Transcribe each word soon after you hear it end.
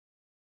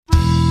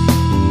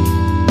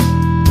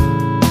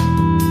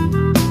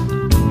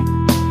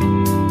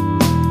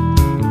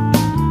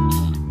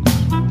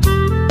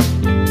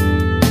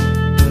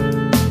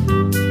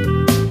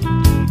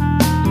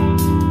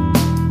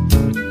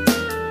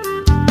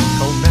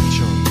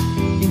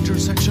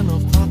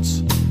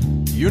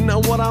You know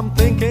what I'm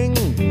thinking?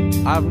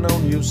 I've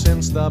known you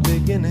since the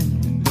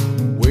beginning.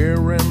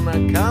 We're in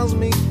a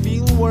cosmic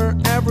field where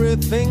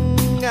everything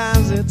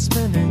has its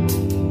meaning.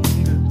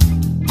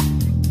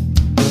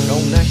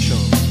 Connection,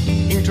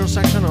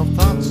 intersection of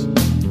thoughts.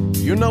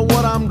 You know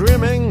what I'm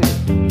dreaming?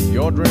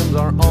 Your dreams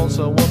are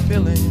also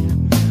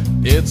appealing.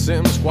 It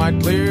seems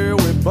quite clear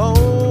we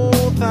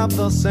both have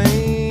the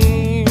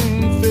same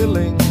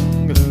feeling.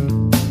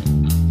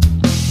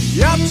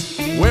 Yet,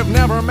 we've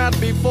never met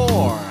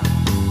before.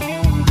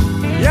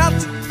 Yet,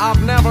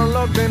 I've never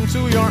looked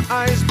into your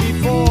eyes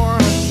before.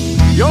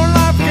 Your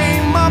life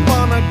came up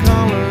on a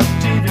colored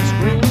TV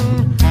screen.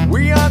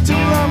 We are two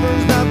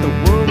lovers that the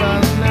world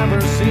has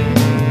never seen.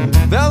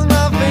 There's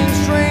nothing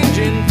strange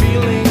in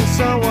feeling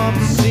so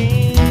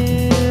obscene.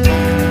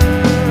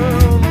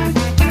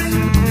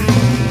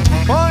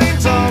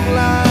 Points of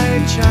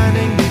light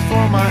shining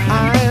before my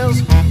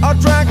eyes,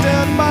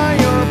 attracted by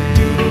your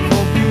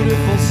beautiful,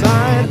 beautiful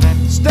side.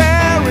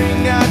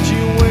 Staring at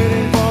you,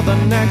 waiting for the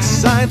next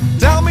sight.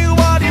 Tell me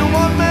what you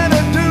want me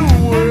to do.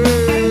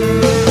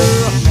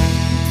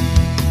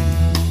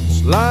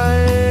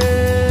 Slime.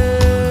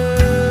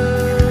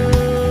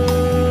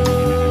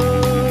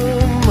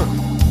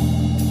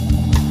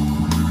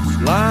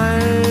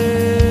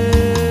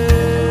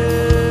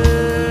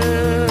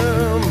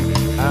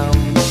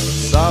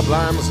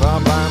 Sublime,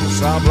 sublime,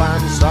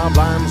 sublime,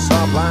 sublime,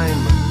 sublime,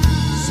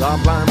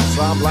 sublime, sublime,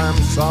 sublime,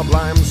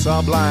 sublime,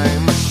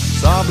 sublime,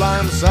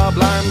 sublime,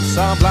 sublime,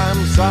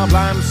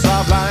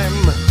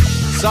 sublime,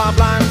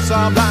 sublime,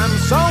 sublime,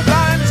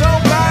 sublime,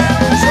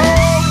 sublime.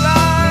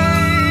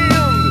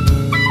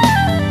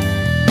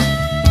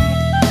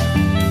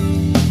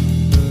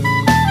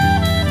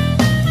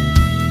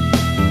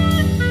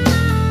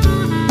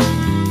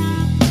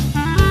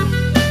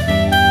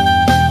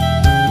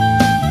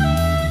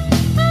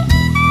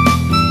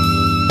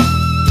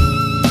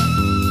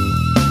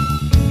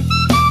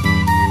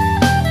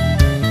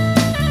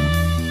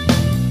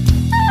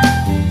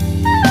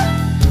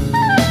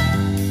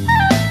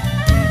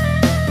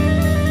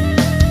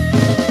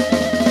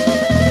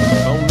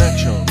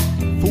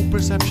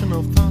 Perception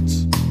of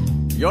thoughts.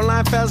 Your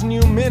life has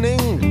new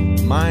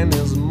meaning, mine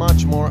is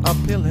much more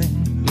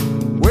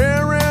appealing.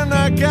 We're in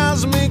a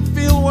cosmic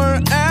field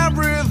where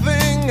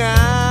everything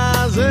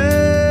has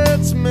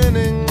its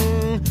meaning.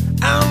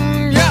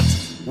 And yet,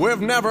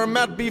 we've never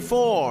met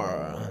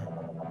before.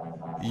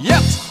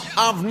 Yet,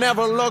 I've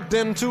never looked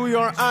into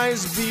your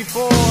eyes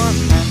before.